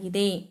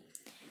ಕಡಿಮೆಯಾಗಿದೆ,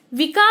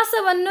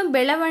 ವಿಕಾಸವನ್ನು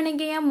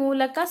ಬೆಳವಣಿಗೆಯ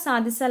ಮೂಲಕ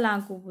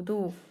ಸಾಧಿಸಲಾಗುವುದು,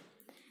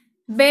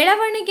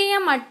 ಬೆಳವಣಿಗೆಯ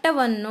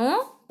ಮಟ್ಟವನ್ನು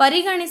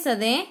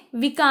ಪರಿಗಣಿಸದೆ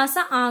ವಿಕಾಸ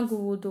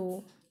ಆಗುವುದು.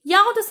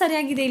 ಯಾವುದು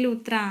ಸರಿಯಾಗಿದೆ ಇಲ್ಲಿ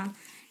ಉತ್ತರ?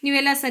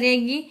 ನೀವೆಲ್ಲ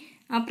ಸರಿಯಾಗಿ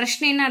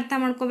ಪ್ರಶ್ನೆಯನ್ನು ಅರ್ಥ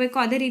ಮಾಡ್ಕೋಬೇಕು.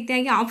 ಅದೇ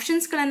ರೀತಿಯಾಗಿ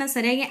ಆಪ್ಷನ್ಸ್ಗಳನ್ನು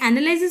ಸರಿಯಾಗಿ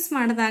ಅನಲೈಸಿಸ್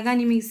ಮಾಡಿದಾಗ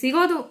ನಿಮಗೆ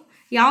ಸಿಗೋದು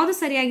ಯಾವುದು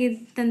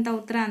ಸರಿಯಾಗಿದ್ದಂಥ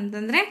ಉತ್ತರ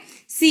ಅಂತಂದರೆ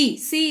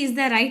C is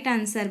the right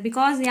answer.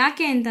 Because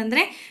ಯಾಕೆ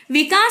ಅಂತಂದರೆ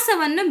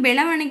ವಿಕಾಸವನ್ನು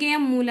ಬೆಳವಣಿಗೆಯ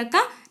ಮೂಲಕ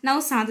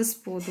ನಾವು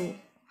ಸಾಧಿಸ್ಬೋದು.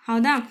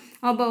 ಹೌದಾ?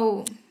 ಒಬ್ಬ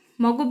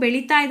ಮಗು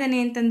ಬೆಳೀತಾ ಇದ್ದಾನೆ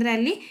ಅಂತಂದರೆ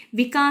ಅಲ್ಲಿ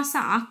ವಿಕಾಸ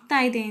ಆಗ್ತಾ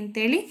ಇದೆ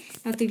ಅಂತೇಳಿ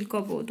ನಾವು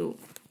ತಿಳ್ಕೊಬೋದು.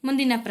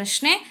 ಮುಂದಿನ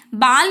ಪ್ರಶ್ನೆ,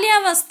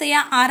 ಬಾಲ್ಯಾವಸ್ಥೆಯ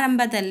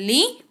ಆರಂಭದಲ್ಲಿ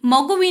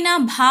ಮಗುವಿನ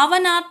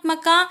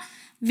ಭಾವನಾತ್ಮಕ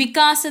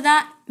ವಿಕಾಸದ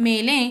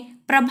ಮೇಲೆ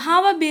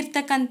ಪ್ರಭಾವ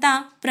ಬೀರ್ತಕ್ಕಂಥ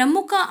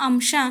ಪ್ರಮುಖ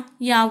ಅಂಶ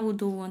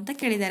ಯಾವುದು ಅಂತ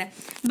ಕೇಳಿದ್ದಾರೆ.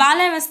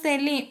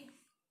 ಬಾಲ್ಯಾವಸ್ಥೆಯಲ್ಲಿ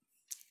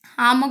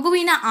ಆ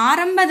ಮಗುವಿನ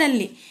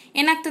ಆರಂಭದಲ್ಲಿ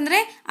ಏನಾಗ್ತಂದರೆ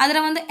ಅದರ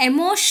ಒಂದು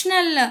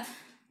ಎಮೋಷ್ನಲ್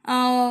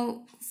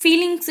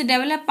ಫೀಲಿಂಗ್ಸ್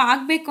ಡೆವಲಪ್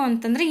ಆಗಬೇಕು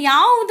ಅಂತಂದರೆ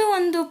ಯಾವುದು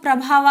ಒಂದು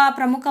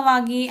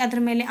ಪ್ರಮುಖವಾಗಿ ಅದರ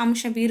ಮೇಲೆ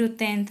ಅಂಶ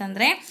ಬೀರುತ್ತೆ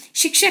ಅಂತಂದರೆ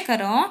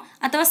ಶಿಕ್ಷಕರು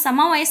ಅಥವಾ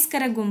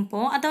ಸಮವಯಸ್ಕರ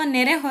ಗುಂಪು ಅಥವಾ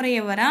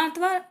ನೆರೆಹೊರೆಯವರ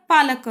ಅಥವಾ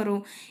ಪಾಲಕರು.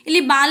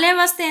 ಇಲ್ಲಿ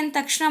ಬಾಲ್ಯಾವಸ್ಥೆ ಅಂದ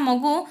ತಕ್ಷಣ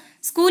ಮಗು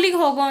ಸ್ಕೂಲಿಗೆ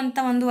ಹೋಗೋವಂಥ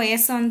ಒಂದು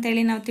ವಯಸ್ಸು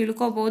ಅಂತೇಳಿ ನಾವು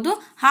ತಿಳ್ಕೊಬೋದು.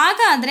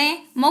 ಹಾಗಾದರೆ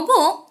ಮಗು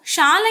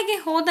ಶಾಲೆಗೆ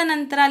ಹೋದ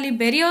ನಂತರ ಅಲ್ಲಿ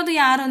ಬೆರೆಯೋದು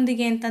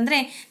ಯಾರೊಂದಿಗೆ ಅಂತಂದರೆ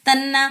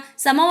ತನ್ನ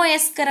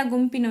ಸಮವಯಸ್ಕರ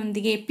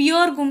ಗುಂಪಿನೊಂದಿಗೆ,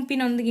 ಪಿಯೋರ್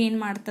ಗುಂಪಿನೊಂದಿಗೆ ಏನು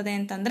ಮಾಡ್ತದೆ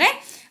ಅಂತಂದರೆ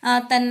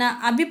ತನ್ನ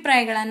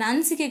ಅಭಿಪ್ರಾಯಗಳನ್ನು,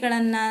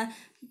 ಅನಿಸಿಕೆಗಳನ್ನು,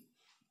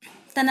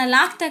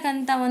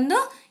 ತನ್ನಲ್ಲಾಗ್ತಕ್ಕಂಥ ಒಂದು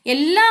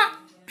ಎಲ್ಲ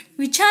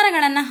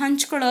ವಿಚಾರಗಳನ್ನು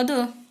ಹಂಚ್ಕೊಳ್ಳೋದು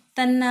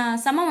ತನ್ನ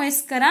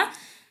ಸಮವಯಸ್ಕರ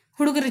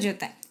ಹುಡುಗರ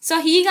ಜೊತೆ. ಸೊ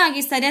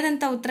ಹೀಗಾಗಿ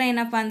ಸರಿಯಾದಂಥ ಉತ್ತರ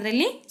ಏನಪ್ಪ ಅಂದರೆ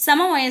ಇಲ್ಲಿ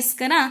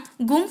ಸಮವಯಸ್ಕರ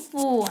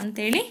ಗುಂಪು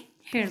ಅಂತೇಳಿ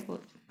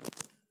ಹೇಳ್ಬೋದು.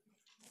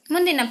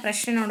 ಮುಂದಿನ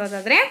ಪ್ರಶ್ನೆ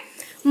ನೋಡೋದಾದರೆ,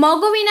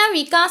 ಮಗುವಿನ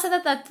ವಿಕಾಸದ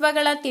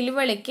ತತ್ವಗಳ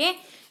ತಿಳುವಳಿಕೆ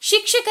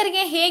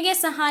ಶಿಕ್ಷಕರಿಗೆ ಹೇಗೆ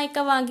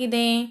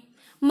ಸಹಾಯಕವಾಗಿದೆ?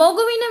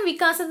 ಮಗುವಿನ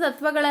ವಿಕಾಸದ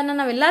ತತ್ವಗಳನ್ನು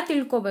ನಾವೆಲ್ಲ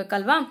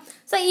ತಿಳ್ಕೊಬೇಕಲ್ವಾ?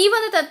 ಸೊ ಈ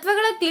ಒಂದು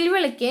ತತ್ವಗಳ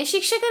ತಿಳುವಳಿಕೆ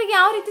ಶಿಕ್ಷಕರಿಗೆ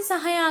ಯಾವ ರೀತಿ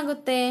ಸಹಾಯ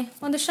ಆಗುತ್ತೆ?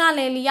 ಒಂದು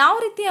ಶಾಲೆಯಲ್ಲಿ ಯಾವ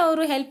ರೀತಿ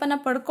ಅವರು ಹೆಲ್ಪನ್ನು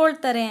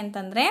ಪಡ್ಕೊಳ್ತಾರೆ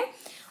ಅಂತಂದರೆ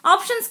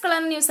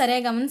ಆಪ್ಷನ್ಸ್ಗಳನ್ನು ನೀವು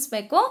ಸರಿಯಾಗಿ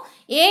ಗಮನಿಸಬೇಕು.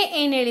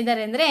 ಏನು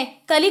ಹೇಳಿದ್ದಾರೆ ಅಂದರೆ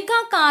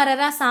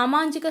ಕಲಿಕಾಕಾರರ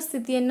ಸಾಮಾಜಿಕ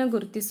ಸ್ಥಿತಿಯನ್ನು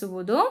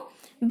ಗುರುತಿಸುವುದು,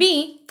 ಬಿ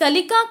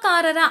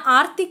ಕಲಿಕಾಕಾರರ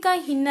ಆರ್ಥಿಕ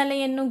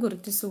ಹಿನ್ನೆಲೆಯನ್ನು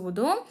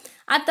ಗುರುತಿಸುವುದು,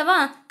 ಅಥವಾ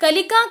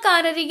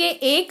ಕಲಿಕಾಕಾರರಿಗೆ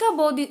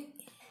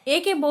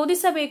ಏಕೆ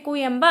ಬೋಧಿಸಬೇಕು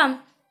ಎಂಬ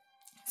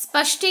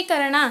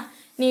ಸ್ಪಷ್ಟೀಕರಣ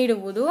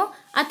ನೀಡುವುದು,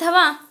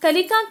 ಅಥವಾ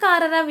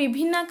ಕಲಿಕಾಕಾರರ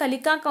ವಿಭಿನ್ನ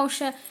ಕಲಿಕಾ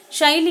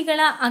ಶೈಲಿಗಳ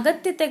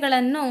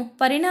ಅಗತ್ಯತೆಗಳನ್ನು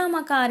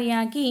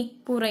ಪರಿಣಾಮಕಾರಿಯಾಗಿ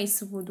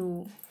ಪೂರೈಸುವುದು.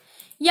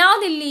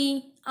 ಯಾವುದಿಲ್ಲಿ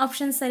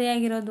ಆಪ್ಷನ್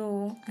ಸರಿಯಾಗಿರೋದು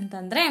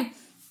ಅಂತಂದರೆ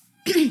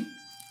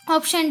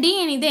ಆಪ್ಷನ್ ಡಿ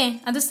ಏನಿದೆ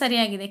ಅದು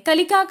ಸರಿಯಾಗಿದೆ.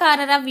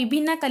 ಕಲಿಕಾಕಾರರ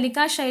ವಿಭಿನ್ನ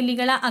ಕಲಿಕಾ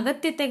ಶೈಲಿಗಳ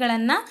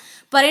ಅಗತ್ಯತೆಗಳನ್ನು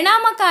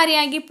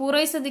ಪರಿಣಾಮಕಾರಿಯಾಗಿ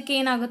ಪೂರೈಸೋದಕ್ಕೆ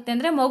ಏನಾಗುತ್ತೆ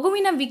ಅಂದರೆ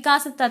ಮಗುವಿನ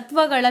ವಿಕಾಸ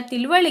ತತ್ವಗಳ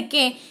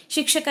ತಿಳುವಳಿಕೆ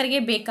ಶಿಕ್ಷಕರಿಗೆ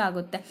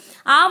ಬೇಕಾಗುತ್ತೆ.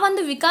 ಆ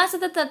ಒಂದು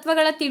ವಿಕಾಸದ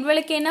ತತ್ವಗಳ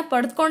ತಿಳುವಳಿಕೆಯನ್ನು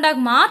ಪಡೆದುಕೊಂಡಾಗ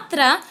ಮಾತ್ರ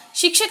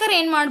ಶಿಕ್ಷಕರು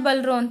ಏನು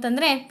ಮಾಡಬಲ್ಲರು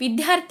ಅಂತಂದರೆ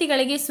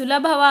ವಿದ್ಯಾರ್ಥಿಗಳಿಗೆ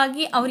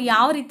ಸುಲಭವಾಗಿ ಅವ್ರು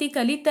ಯಾವ ರೀತಿ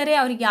ಕಲಿತಾರೆ,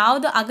 ಅವ್ರಿಗೆ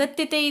ಯಾವುದು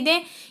ಅಗತ್ಯತೆ ಇದೆ,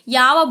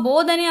 ಯಾವ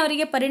ಬೋಧನೆ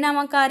ಅವರಿಗೆ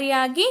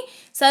ಪರಿಣಾಮಕಾರಿಯಾಗಿ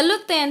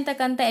ಸಲ್ಲುತ್ತೆ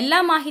ಅಂತಕ್ಕಂಥ ಎಲ್ಲ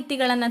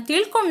ಮಾಹಿತಿಗಳನ್ನು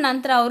ತಿಳ್ಕೊಂಡ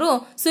ನಂತರ ಅವರು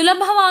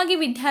ಸುಲಭವಾಗಿ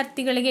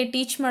ವಿದ್ಯಾರ್ಥಿಗಳಿಗೆ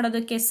ಟೀಚ್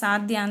ಮಾಡೋದಕ್ಕೆ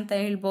ಸಾಧ್ಯ ಅಂತ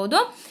ಹೇಳ್ಬೋದು.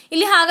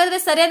 ಇಲ್ಲಿ ಹಾಗಾದರೆ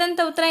ಸರಿಯಾದಂಥ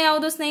ಉತ್ತರ ಯಾವುದು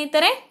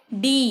ಸ್ನೇಹಿತರೆ?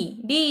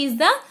 D is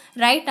the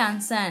right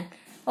answer.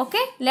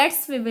 Okay,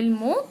 we will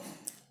move.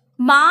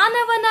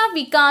 ಮಾನವನ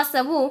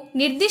ವಿಕಾಸವು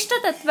ನಿರ್ದಿಷ್ಟ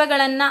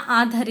ತತ್ವಗಳನ್ನು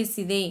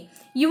ಆಧರಿಸಿದೆ.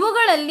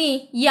 ಇವುಗಳಲ್ಲಿ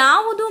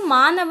ಯಾವುದು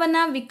ಮಾನವನ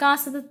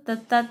ವಿಕಾಸದ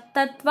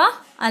ತತ್ವ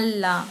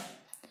ಅಲ್ಲ?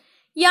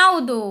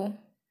 ಯಾವುದು?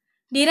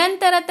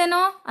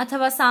 ನಿರಂತರತೆನೋ,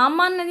 ಅಥವಾ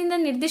ಸಾಮಾನ್ಯದಿಂದ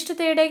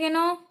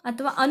ನಿರ್ದಿಷ್ಟತೆಯೆಡೆಗೆನೋ,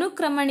 ಅಥವಾ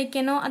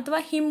ಅನುಕ್ರಮಣಿಕೆನೋ, ಅಥವಾ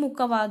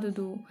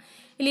ಹಿಮ್ಮುಖವಾದುದು?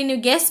 ಇಲ್ಲಿ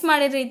ನೀವು ಗೆಸ್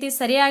ಮಾಡಿದ ರೀತಿ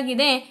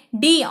ಸರಿಯಾಗಿದೆ.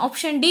 ಡಿ,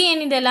 ಆಪ್ಷನ್ ಡಿ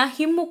ಏನಿದೆ ಅಲ್ಲ,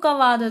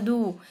 ಹಿಮ್ಮುಖವಾದದು.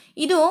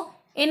 ಇದು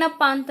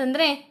ಏನಪ್ಪಾ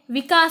ಅಂತಂದ್ರೆ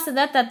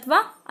ವಿಕಾಸದ ತತ್ವ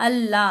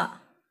ಅಲ್ಲ.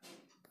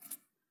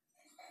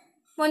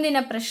 ಮುಂದಿನ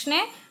ಪ್ರಶ್ನೆ,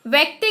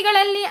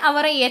 ವ್ಯಕ್ತಿಗಳಲ್ಲಿ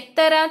ಅವರ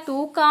ಎತ್ತರ,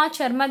 ತೂಕ,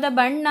 ಚರ್ಮದ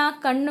ಬಣ್ಣ,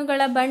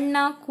 ಕಣ್ಣುಗಳ ಬಣ್ಣ,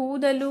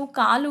 ಕೂದಲು,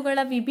 ಕಾಲುಗಳ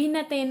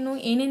ವಿಭಿನ್ನತೆಯನ್ನು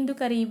ಏನೆಂದು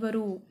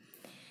ಕರೆಯುವರು?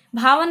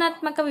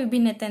 ಭಾವನಾತ್ಮಕ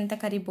ವಿಭಿನ್ನತೆ ಅಂತ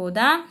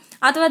ಕರಿಬೋದಾ,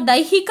 ಅಥವಾ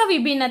ದೈಹಿಕ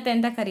ವಿಭಿನ್ನತೆ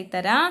ಅಂತ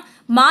ಕರೀತಾರಾ,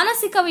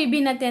 ಮಾನಸಿಕ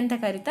ವಿಭಿನ್ನತೆ ಅಂತ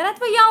ಕರೀತಾರ,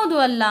 ಅಥವಾ ಯಾವುದು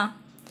ಅಲ್ಲ?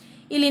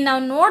 ಇಲ್ಲಿ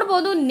ನಾವು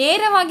ನೋಡ್ಬೋದು,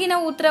 ನೇರವಾಗಿ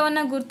ನಾವು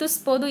ಉತ್ತರವನ್ನು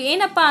ಗುರುತಿಸ್ಬೋದು.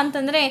 ಏನಪ್ಪಾ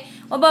ಅಂತಂದ್ರೆ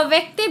ಒಬ್ಬ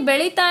ವ್ಯಕ್ತಿ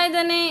ಬೆಳೀತಾ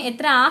ಇದ್ದಾನೆ,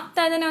 ಎತ್ತರ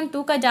ಆಗ್ತಾ ಇದ್ದಾನೆ, ಒಂದು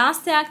ತೂಕ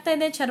ಜಾಸ್ತಿ ಆಗ್ತಾ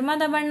ಇದೆ,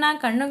 ಚರ್ಮದ ಬಣ್ಣ,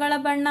 ಕಣ್ಣುಗಳ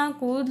ಬಣ್ಣ,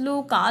 ಕೂದಲು,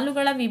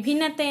 ಕಾಲುಗಳ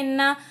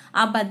ವಿಭಿನ್ನತೆಯನ್ನ,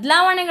 ಆ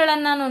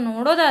ಬದಲಾವಣೆಗಳನ್ನ ನಾವು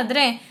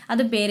ನೋಡೋದಾದ್ರೆ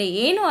ಅದು ಬೇರೆ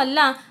ಏನೂ ಅಲ್ಲ,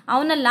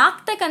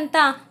 ಅವನಲ್ಲಾಗ್ತಕ್ಕಂಥ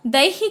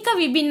ದೈಹಿಕ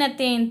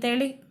ವಿಭಿನ್ನತೆ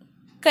ಅಂತೇಳಿ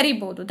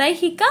ಕರಿಬಹುದು.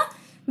 ದೈಹಿಕ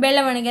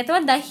ಬೆಳವಣಿಗೆ ಅಥವಾ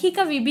ದೈಹಿಕ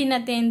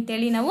ವಿಭಿನ್ನತೆ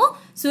ಅಂತೇಳಿ ನಾವು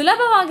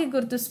ಸುಲಭವಾಗಿ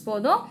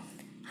ಗುರುತಿಸ್ಬೋದು.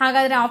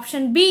 ಹಾಗಾದರೆ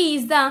option B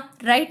is the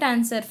right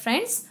answer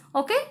friends.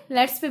 Okay,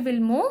 we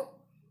will move.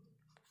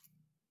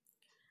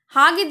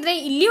 ಹಾಗಿದ್ರೆ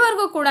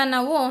ಇಲ್ಲಿವರೆಗೂ ಕೂಡ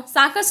ನಾವು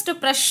ಸಾಕಷ್ಟು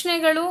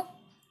ಪ್ರಶ್ನೆಗಳು,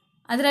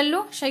 ಅದರಲ್ಲೂ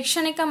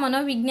ಶೈಕ್ಷಣಿಕ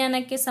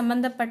ಮನೋವಿಜ್ಞಾನಕ್ಕೆ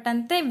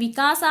ಸಂಬಂಧಪಟ್ಟಂತೆ,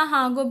 ವಿಕಾಸ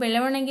ಹಾಗೂ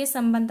ಬೆಳವಣಿಗೆ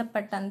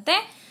ಸಂಬಂಧಪಟ್ಟಂತೆ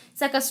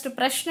ಸಾಕಷ್ಟು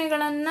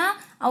ಪ್ರಶ್ನೆಗಳನ್ನು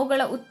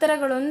ಅವುಗಳ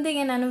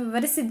ಉತ್ತರಗಳೊಂದಿಗೆ ನಾನು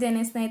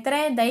ವಿವರಿಸಿದ್ದೇನೆ ಸ್ನೇಹಿತರೆ.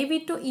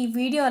 ದಯವಿಟ್ಟು ಈ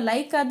ವಿಡಿಯೋ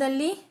ಲೈಕ್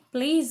ಆದಲ್ಲಿ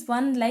ಪ್ಲೀಸ್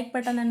ಒಂದು ಲೈಕ್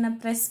ಬಟನನ್ನು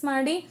ಪ್ರೆಸ್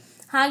ಮಾಡಿ,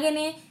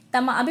 ಹಾಗೆಯೇ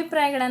ತಮ್ಮ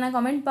ಅಭಿಪ್ರಾಯಗಳನ್ನು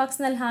ಕಾಮೆಂಟ್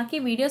ಬಾಕ್ಸ್ನಲ್ಲಿ ಹಾಕಿ,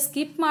 ವಿಡಿಯೋ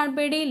ಸ್ಕಿಪ್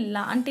ಮಾಡಬೇಡಿ,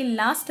 ಅಂಟಿಲ್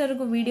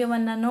ಲಾಸ್ಟ್ವರೆಗೂ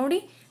ವಿಡಿಯೋವನ್ನು ನೋಡಿ.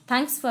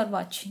 Thanks for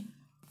watching.